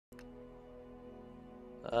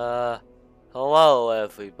Uh, Hello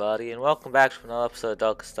everybody, and welcome back to another episode of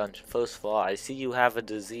Darkest Dungeon. First of all, I see you have a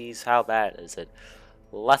disease. How bad is it?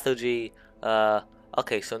 Lethargy.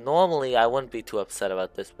 Okay, so normally I wouldn't be too upset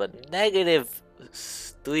about this, but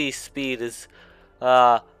 -3 speed is,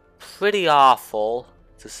 pretty awful,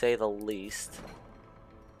 to say the least.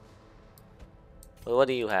 But what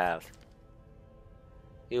do you have?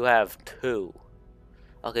 You have 2.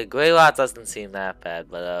 Okay, Grey Rot doesn't seem that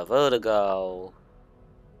bad, but, Vertigo,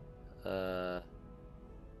 uh...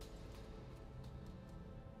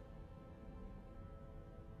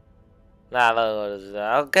 Nah,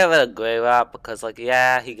 I'll give it a Grey Rot because, like,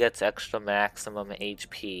 yeah, he gets extra maximum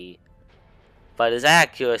HP. But his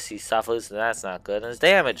accuracy suffers, and that's not good. And his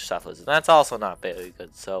damage suffers, and that's also not very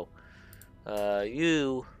good. So,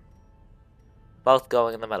 you both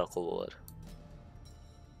going in the medical ward.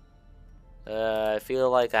 I feel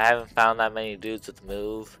like I haven't found that many dudes with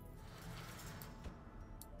move.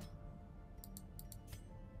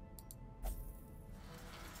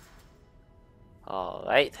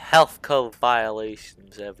 Alright, health code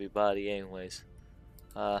violations, everybody, anyways.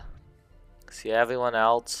 See everyone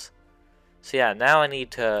else. So yeah, now I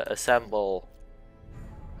need to assemble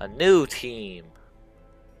a new team.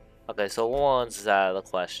 Okay, so Warren's out of the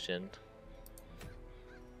question.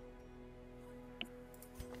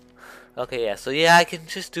 Okay, yeah, so yeah, I can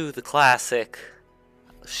just do the classic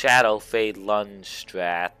Shadow Fade lunge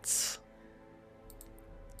strats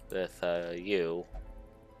with you.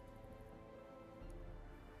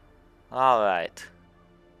 Alright.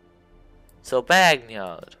 So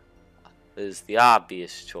Bagnard is the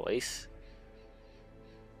obvious choice.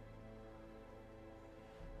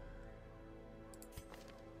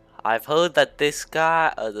 I've heard that this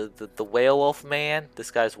guy, the werewolf man,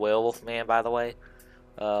 this guy's werewolf man, by the way,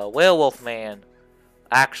 werewolf man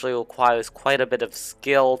actually requires quite a bit of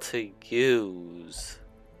skill to use.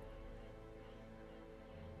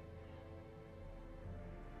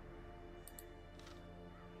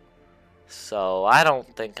 So I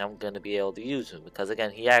don't think I'm going to be able to use him because,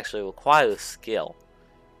 again, he actually requires skill.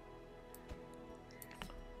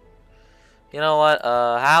 You know what?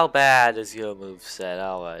 How bad is your moveset?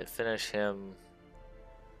 Alright, finish him.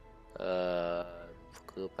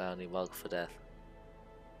 Group bounty, mug for death.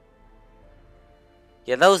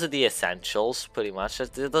 Yeah, those are the essentials, pretty much.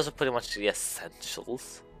 Those are pretty much the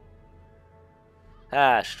essentials.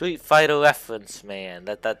 Ah, Street Fighter reference man.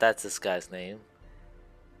 That's this guy's name.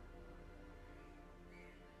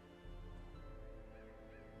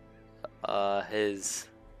 His...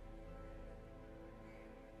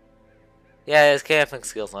 Yeah, his camping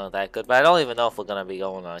skills aren't that good, but I don't even know if we're gonna be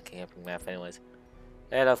going on a camping map anyways.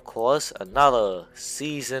 And of course, another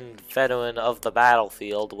seasoned veteran of the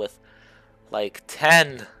battlefield with like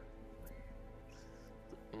 10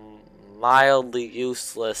 mildly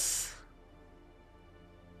useless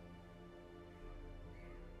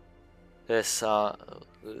this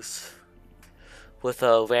with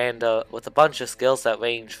a bunch of skills that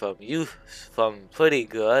range from pretty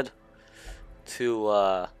good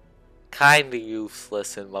to kinda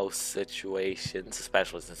useless in most situations,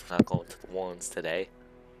 especially since we're not going to the ones today.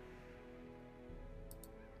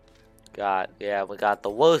 We got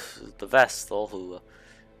the Vestal, who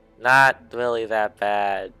not really that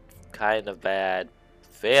bad, kind of bad,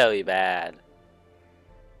 very bad.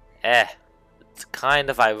 It's kind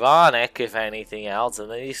of ironic if anything else,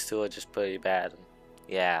 and these two are just pretty bad.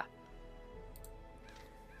 Yeah.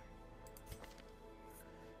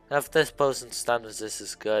 If this person's stun resist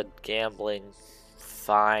is good, gambling,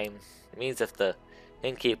 fine. It means if the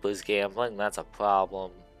innkeeper's gambling, that's a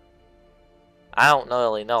problem. I don't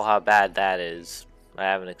really know how bad that is. I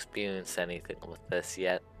haven't experienced anything with this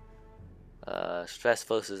yet. Stress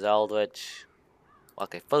versus Eldritch.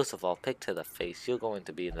 Okay, first of all, pick to the face. You're going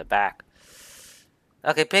to be in the back.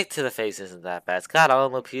 Okay, pick to the face isn't that bad. It's got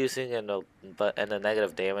armor piercing and a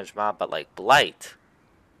negative damage mod, but like blight.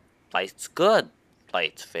 Blight's good.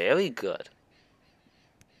 Blight's very good.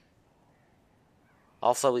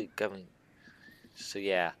 Also, so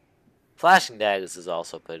yeah. Flashing daggers is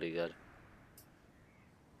also pretty good.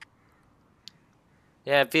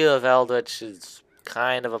 Yeah, Fear of Eldritch is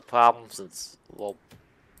kind of a problem since, well,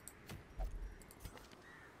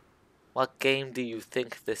 what game do you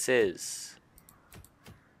think this is?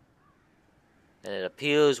 And it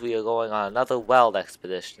appears we are going on another weld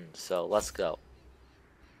expedition, so let's go.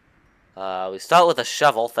 We start with a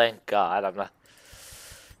shovel, thank God. I'm not...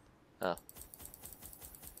 Oh.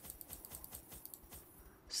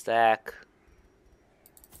 Stack.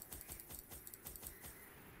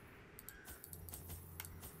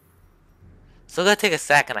 Still gonna take a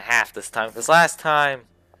stack and a half this time, because last time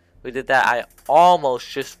We did that. I almost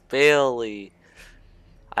just barely.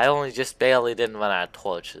 I only just barely didn't run out of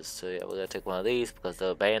torches. So yeah, we're gonna take one of these because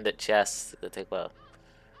they're bandit chests. We're gonna take one of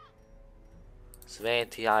some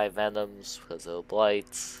anti-venoms because they're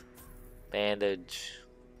blights. Bandage.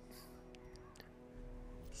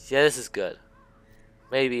 Yeah, this is good.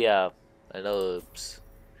 Maybe an herbs.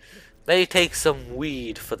 Maybe take some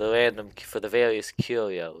weed for the various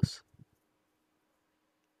curios.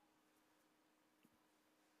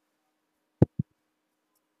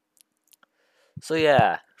 So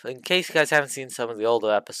yeah, in case you guys haven't seen some of the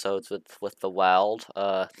older episodes with the Weld,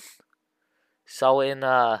 so in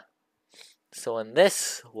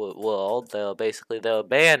this world, there are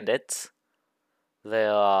bandits.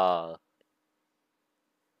 There are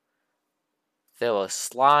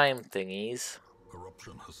slime thingies.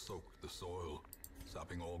 Corruption has soaked the soil,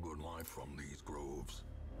 sapping all good life from these groves.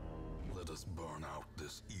 Let us burn out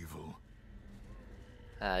this evil.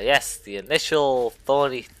 Yes, the initial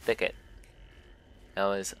thorny thicket. That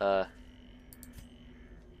was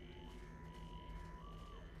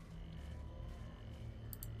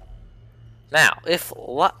Now, if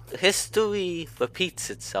what history repeats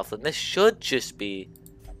itself, then this should just be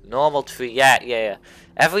normal tree. Yeah.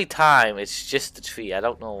 Every time it's just a tree. I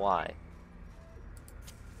don't know why.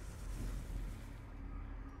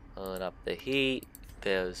 Pulling up the heat.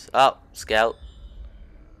 There's scout.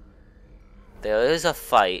 There is a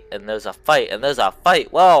fight, and there's a fight, and there's a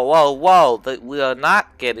fight. Whoa! We are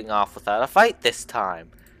not getting off without a fight this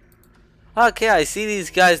time. Okay, I see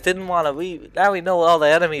these guys didn't want to now we know all the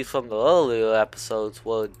enemies from the earlier episodes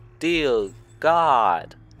were. Dear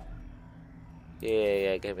God.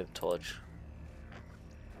 Yeah, give me the torch.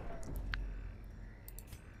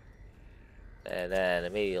 And then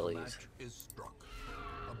immediately. Is struck.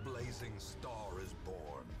 A blazing star is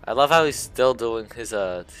born. I love how he's still doing his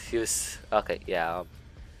okay, yeah.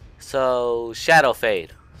 So Shadow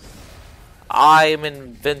Fade. I'm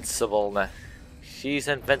invincible now. She's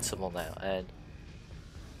invincible now, and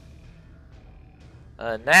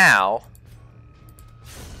now.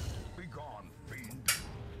 Be gone, fiend.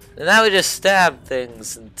 And now we just stab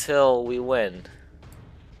things until we win.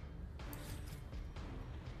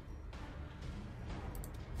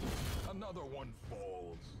 Another one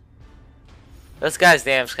falls. This guy's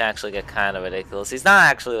damage can actually get kind of ridiculous. He's not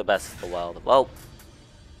actually the best in the world. Well.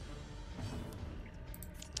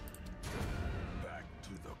 Back to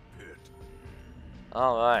the pit.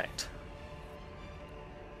 Alright.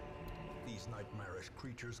 These nightmarish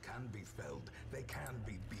creatures can be felled. They can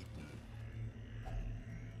be beaten.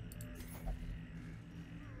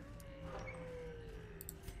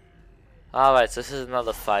 Alright, so this is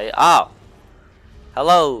another fight. Oh!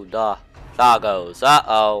 Hello, doggos.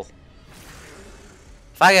 Uh-oh.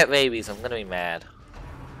 If I get rabies, I'm gonna be mad.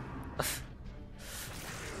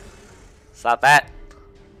 Stop that.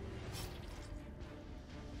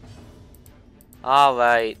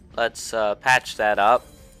 Alright, let's patch that up.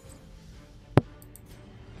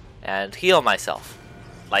 And heal myself.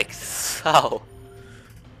 Like so.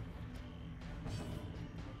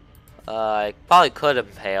 I probably could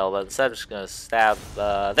impale, but instead I'm just gonna stab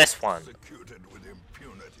this one. Executed with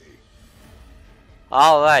impunity.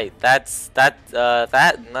 Alright, that's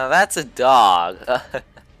a dog.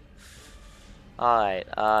 Alright,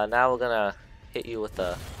 now we're gonna hit you with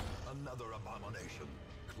a Another abomination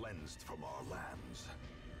cleansed from our lands.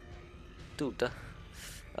 dude.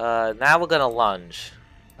 Now we're gonna lunge.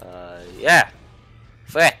 Yeah.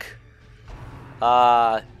 Frick.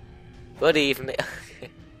 Good evening.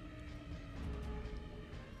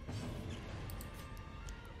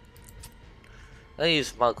 Let me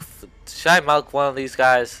use milk. Should I milk one of these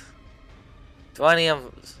guys? Do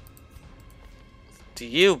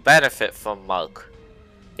you benefit from milk?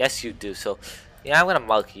 Yes, you do. So, yeah, I'm gonna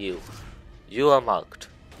milk you. You are milked.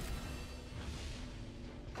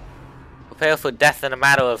 Prepare for death in a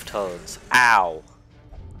matter of turns. Ow.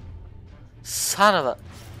 Son of a.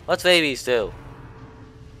 What's babies do?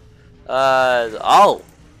 Oh.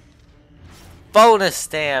 Bonus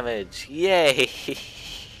damage. Yay.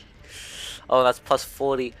 Oh, that's plus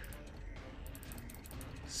 40.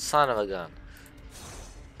 Son of a gun.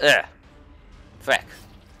 Ugh. Frick.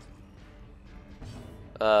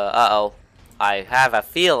 Uh-oh. I have a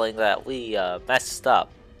feeling that we, messed up.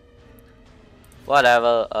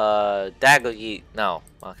 Whatever, dagger yeet. No.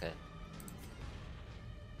 Okay.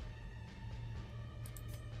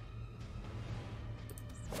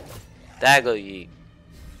 Dagger yeet.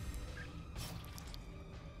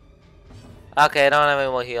 Okay, I don't have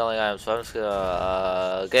any more healing items, so I'm just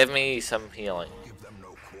gonna, give me some healing. Give them no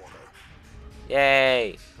quarter.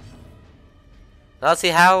 Yay! Now let's see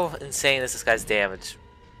how insane is this guy's damage.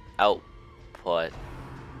 output.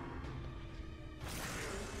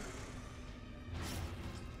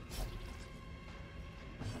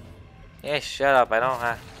 Yeah, shut up. I don't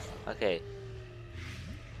have... Okay.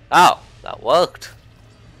 Oh, that worked.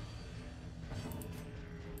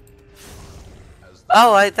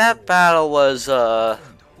 Oh, that battle was, to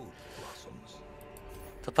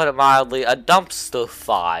put it mildly, a dumpster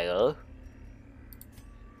fire.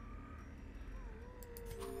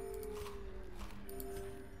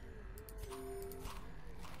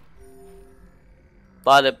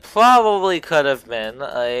 But it probably could have been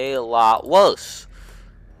a lot worse.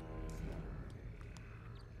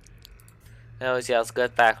 Anyways, yeah, let's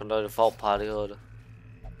get back on the default party order.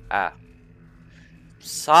 Ah.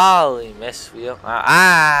 Sorry, Miss Wheel.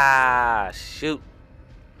 Shoot.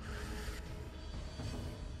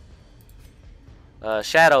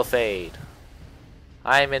 Shadow fade.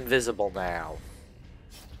 I'm invisible now.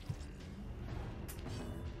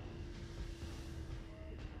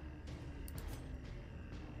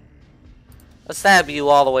 I'll stab you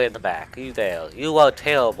all the way in the back. You there. You are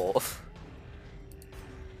terrible.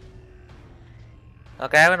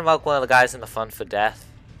 Okay, I'm gonna mark one of the guys in the front for death.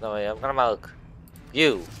 No, wait, I'm gonna mark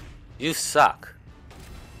you. You suck.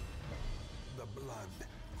 The blood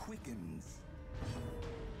quickens.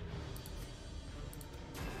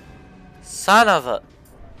 Son of a...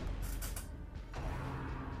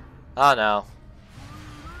 Oh no.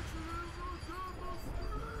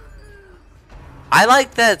 I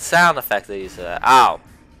like that sound effect that you said. Ow.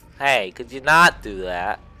 Hey, could you not do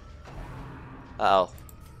that? Uh-oh.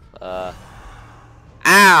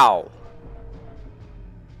 Ow!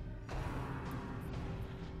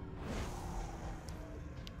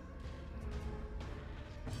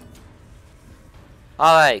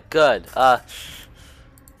 Alright, good. Uh-oh.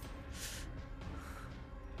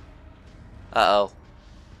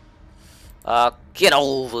 Get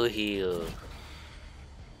over here.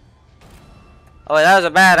 Oh, wait, that was a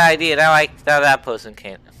bad idea. Now that person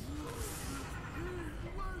can't.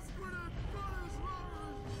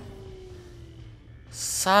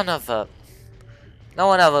 Son of a... No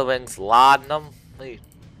one ever brings laudanum.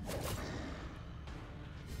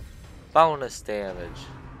 Bonus damage.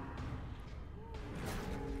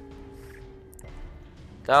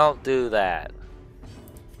 Don't do that.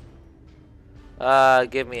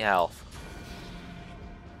 Give me health.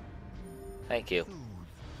 Thank you.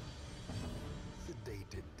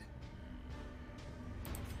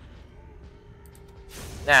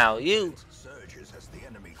 Now, you...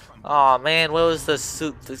 Aw, man, where was the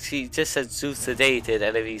suit? She just said sedated,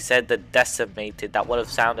 and if he said the decimated, that would have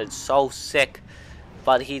sounded so sick.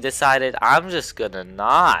 But he decided, I'm just gonna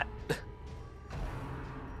not.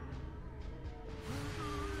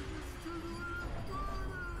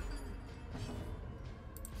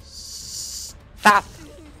 Stop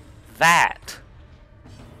that.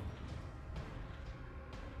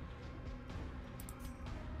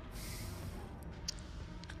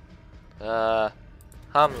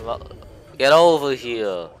 Get over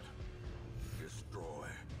here.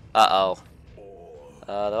 Uh-oh.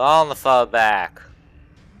 They're all in the far back.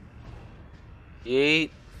 Yeet.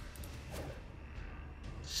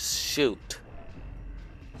 Shoot.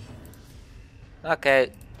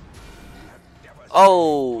 Okay.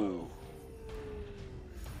 Oh.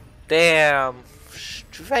 Damn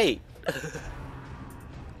straight.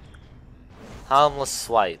 Harmless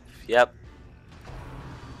swipe. Yep.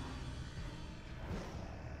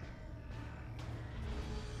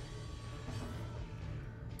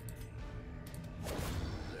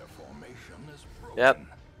 Yep.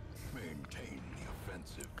 Maintain the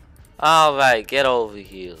offensive. Alright, get over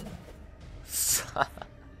here.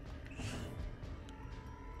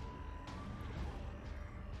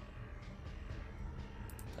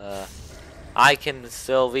 I can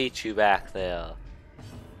still reach you back there.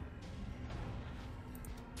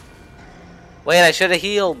 Wait, I should have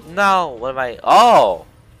healed. No, what am I? Oh,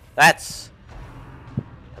 that's...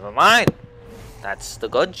 Never mind. That's the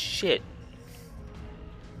good shit.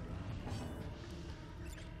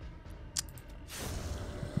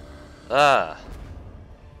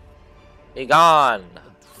 Be gone.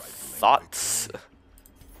 Thoughts.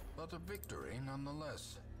 But a victory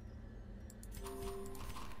nonetheless.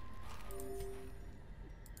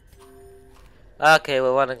 Okay,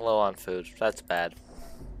 we're running low on food. That's bad.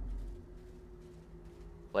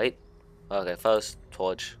 Wait. Okay, first,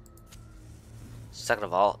 torch. Second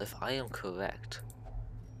of all, if I am correct,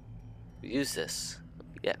 we use this.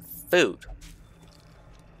 We get food.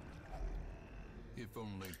 If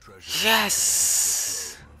only treasure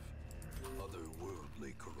Yes!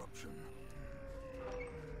 otherworldly corruption.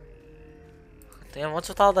 Damn, what's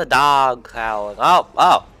with all the dog howling?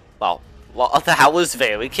 Oh, Well, that was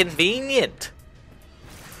very convenient.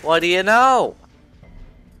 What do you know?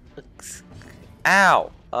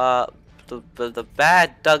 Ow. The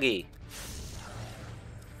bad Dougie.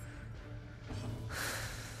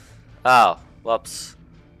 Oh, whoops.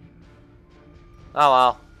 Oh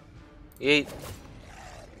well. Yeet.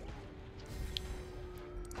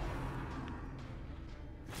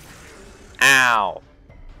 Ow.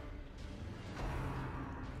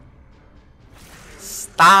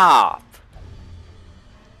 Stop.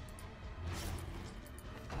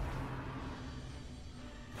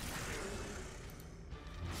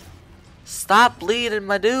 Stop bleeding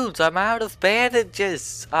my dudes. I'm out of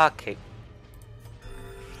bandages. Okay.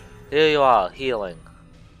 Here you are, healing.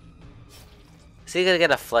 Is he gonna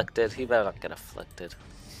get afflicted? He better not get afflicted.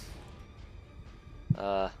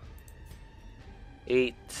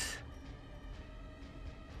 Eat.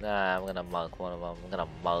 Nah, I'm gonna mug one of them. I'm gonna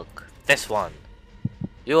mug this one.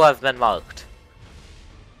 You have been mugged.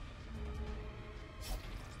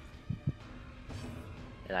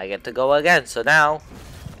 And I get to go again, so now...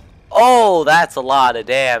 Oh, that's a lot of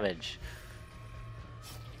damage.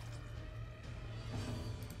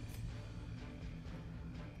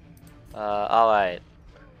 Alright.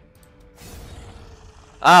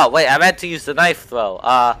 Oh, wait, I meant to use the knife throw.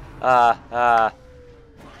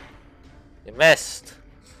 You missed.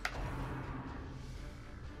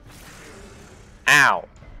 Ow.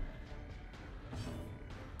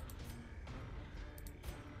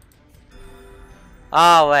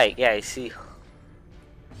 Oh, wait, yeah, you see.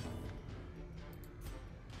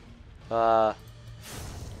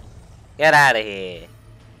 Get out of here.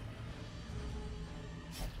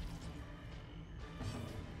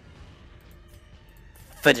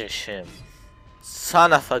 Finish him.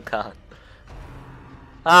 Son of a gun.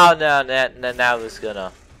 Oh, no, now he's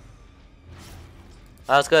gonna.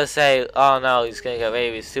 I was gonna say, oh no, he's gonna get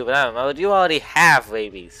rabies too, but I don't know. You already have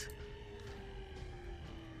rabies.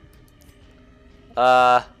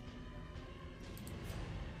 Yeah.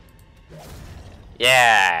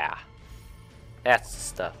 That's the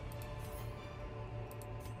stuff.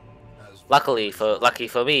 Lucky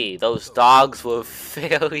for me, those dogs were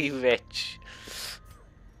very rich.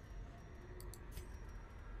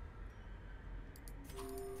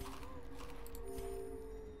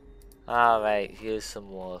 Alright, here's some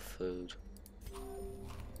more food.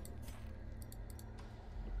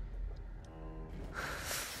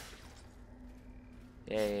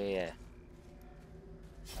 Yeah.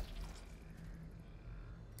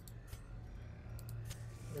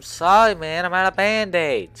 I'm sorry, man. I'm out of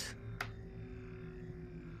band-aids.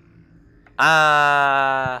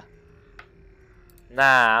 Nah,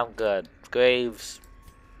 I'm good. Graves.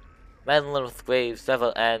 Meddling with graves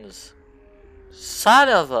never ends. Son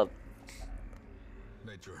of a...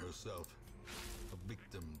 Nature herself, a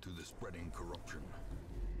victim to the spreading corruption,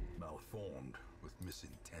 malformed with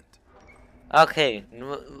misintent. Okay,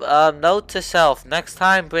 note to self, next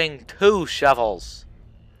time bring 2 shovels.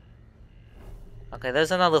 Okay,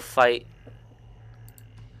 there's another fight.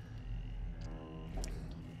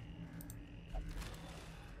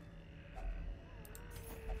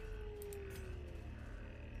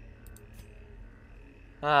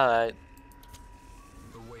 Alright.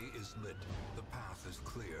 The way is lit, the path is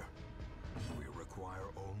clear. We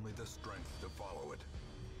require only the strength to follow it.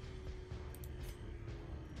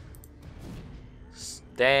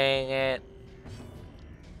 Dang it.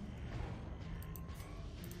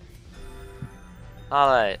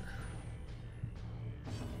 Alright.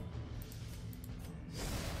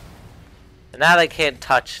 And now they can't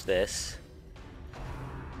touch this.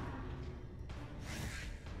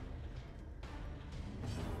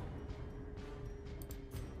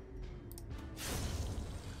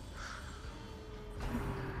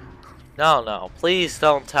 No, please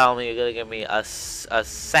don't tell me you're gonna give me a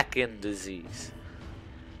second disease.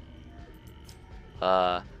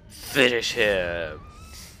 Finish him.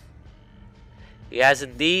 He has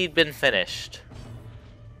indeed been finished.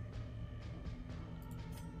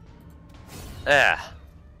 Heck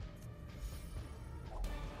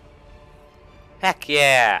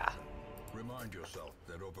yeah. Remind yourself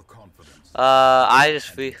that overconfidence I just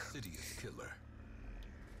feel... insidious killer.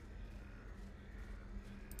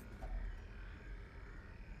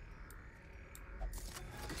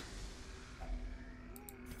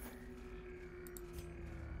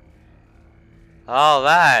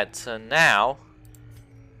 Alright, so now...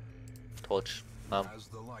 Torch. As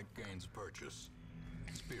the light gains purchase,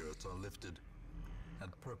 spirits are lifted,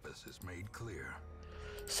 and purpose is made clear.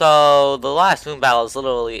 So, the last room battle is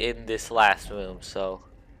literally in this last room, so...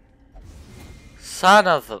 Son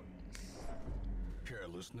of a...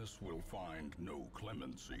 Carelessness will find no cleansing.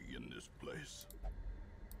 clemency in this place.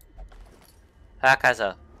 That guy's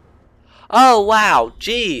a... Oh, wow.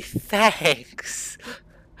 Gee, thanks.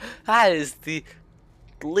 That is the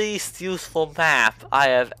least useful map I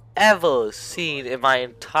have ever seen in my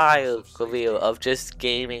entire career of just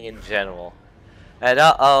gaming in general. And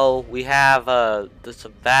uh-oh, we have there's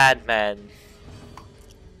some bad men.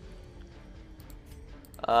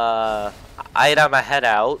 I'd have my head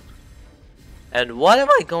out. And what am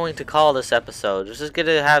I going to call this episode? Is this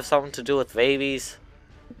gonna have something to do with rabies?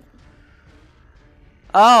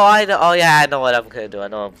 Oh, I know. Oh yeah, I know what I'm gonna do. I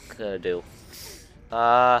know what I'm gonna do.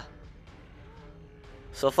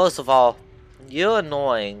 So first of all, you're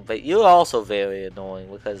annoying, but you're also very annoying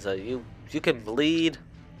because you can bleed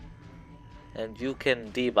and you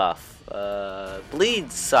can debuff.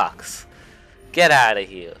 Bleed sucks. Get out of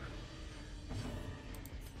here.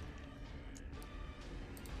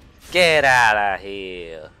 Get out of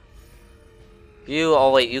here.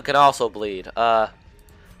 Oh wait, you can also bleed. Oh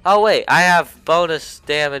wait, I have bonus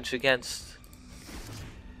damage against...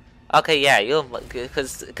 Okay, yeah, you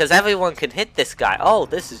because everyone can hit this guy. Oh,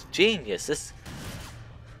 this is genius. This...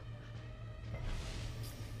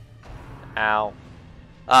 Ow.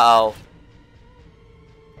 Uh-oh.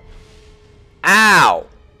 Ow!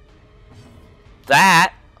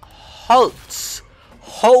 That hurts.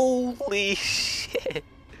 Holy shit.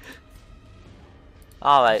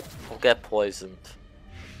 Alright, we'll get poisoned.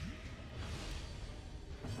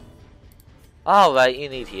 Alright, you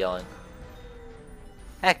need healing.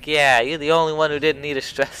 Heck yeah, you're the only one who didn't need a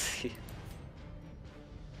stress. You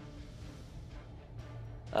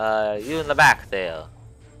in the back there.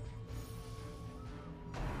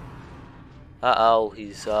 Uh-oh,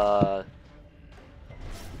 he's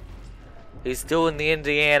doing the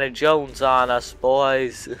Indiana Jones on us,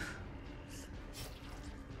 boys.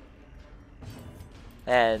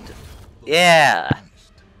 And, yeah.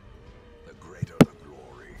 The greater the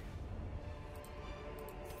glory.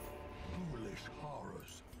 Foolish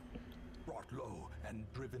horrors, brought low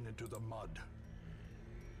and driven into the mud.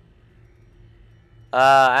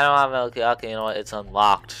 I don't have okay, you know what, it's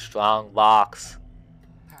unlocked. Strong box.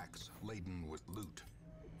 Packs laden with loot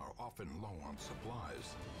are often low on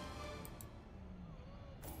supplies.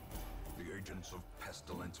 The agents of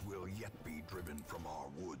pestilence will yet be driven from our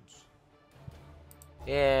woods.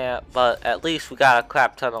 Yeah, but at least we got a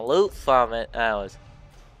crap ton of loot from it. That was...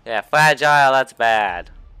 Yeah, fragile, that's bad.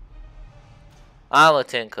 Armor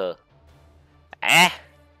tinker.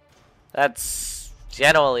 That's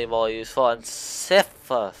generally more useful, and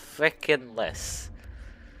Siffer frickin' less.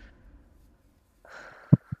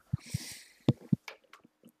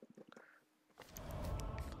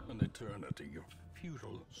 An eternity of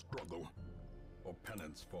futile struggle, or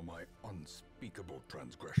penance for my unspeakable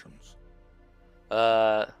transgressions.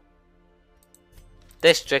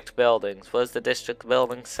 District buildings. Where's the district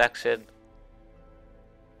buildings section?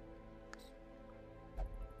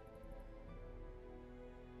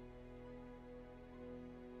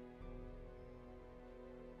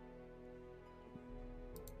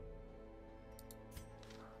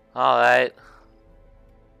 Alright.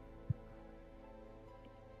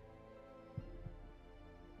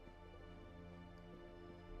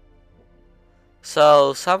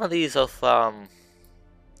 So, some of these are from...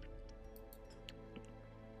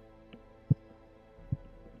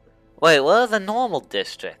 Wait, what are the normal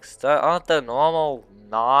districts? Aren't there normal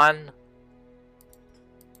non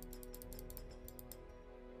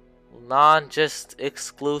just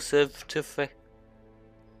exclusive to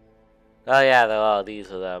Oh yeah, there are.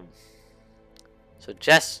 These are them. So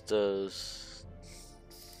jesters.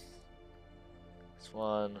 This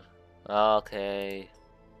one. Okay.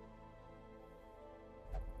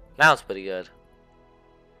 That was pretty good.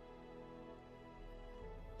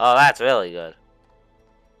 Oh, that's really good.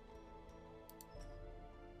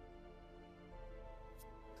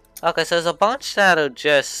 Okay, so there's a bunch that are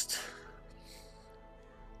just...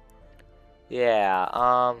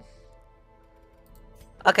 Yeah,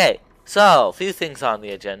 Okay, so, a few things on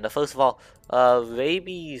the agenda. First of all,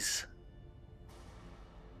 rabies...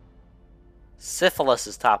 Syphilis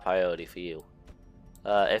is top priority for you.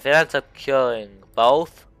 If it ends up curing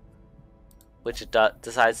both, which it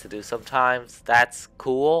decides to do sometimes, that's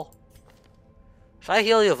cool. If I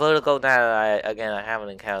heal your vertigo now, I haven't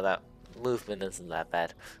encountered that. Movement isn't that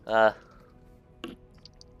bad.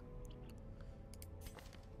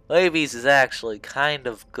 Rabies is actually kind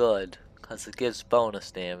of good, because it gives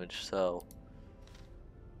bonus damage, so...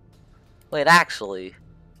 Wait, actually,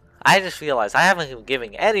 I just realized I haven't been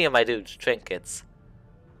giving any of my dudes trinkets.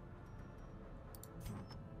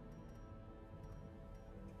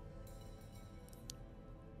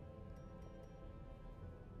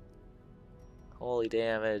 Holy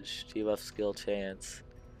damage, debuff skill chance.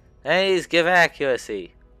 And he's give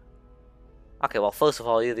accuracy. Okay, well, first of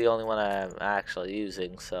all, you're the only one I'm actually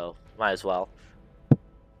using, so might as well.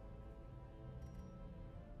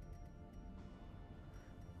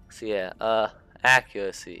 So yeah,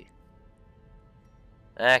 accuracy.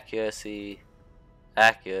 Accuracy.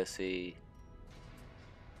 Accuracy.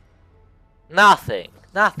 Nothing.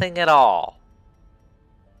 Nothing at all.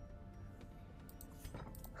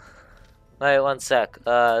 Wait, one sec.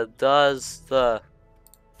 Does the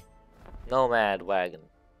Nomad wagon?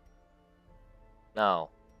 No.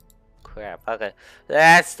 Crap. Okay.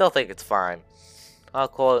 I still think it's fine. I'll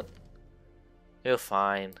call it. You're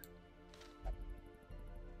fine.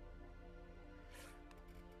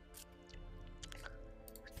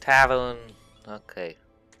 Tavern. Okay.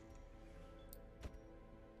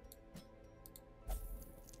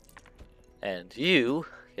 And you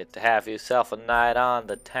get to have yourself a night on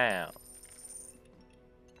the town.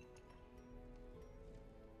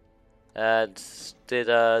 No,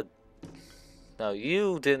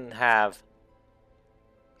 you didn't have.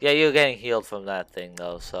 Yeah, you're getting healed from that thing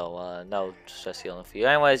though, so no stress healing for you.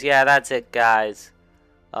 Anyways, yeah, that's it, guys.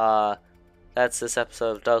 That's this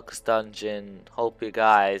episode of Darkest Dungeon. Hope you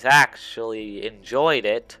guys actually enjoyed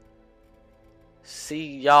it.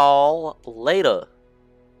 See y'all later.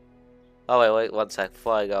 Oh wait, one sec.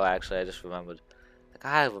 Before I go, actually, I just remembered.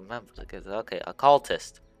 I remember to get okay.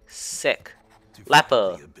 Occultist, sick.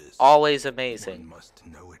 Leper, always amazing. Must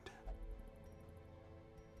know it.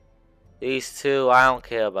 These two, I don't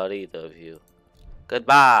care about either of you.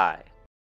 Goodbye.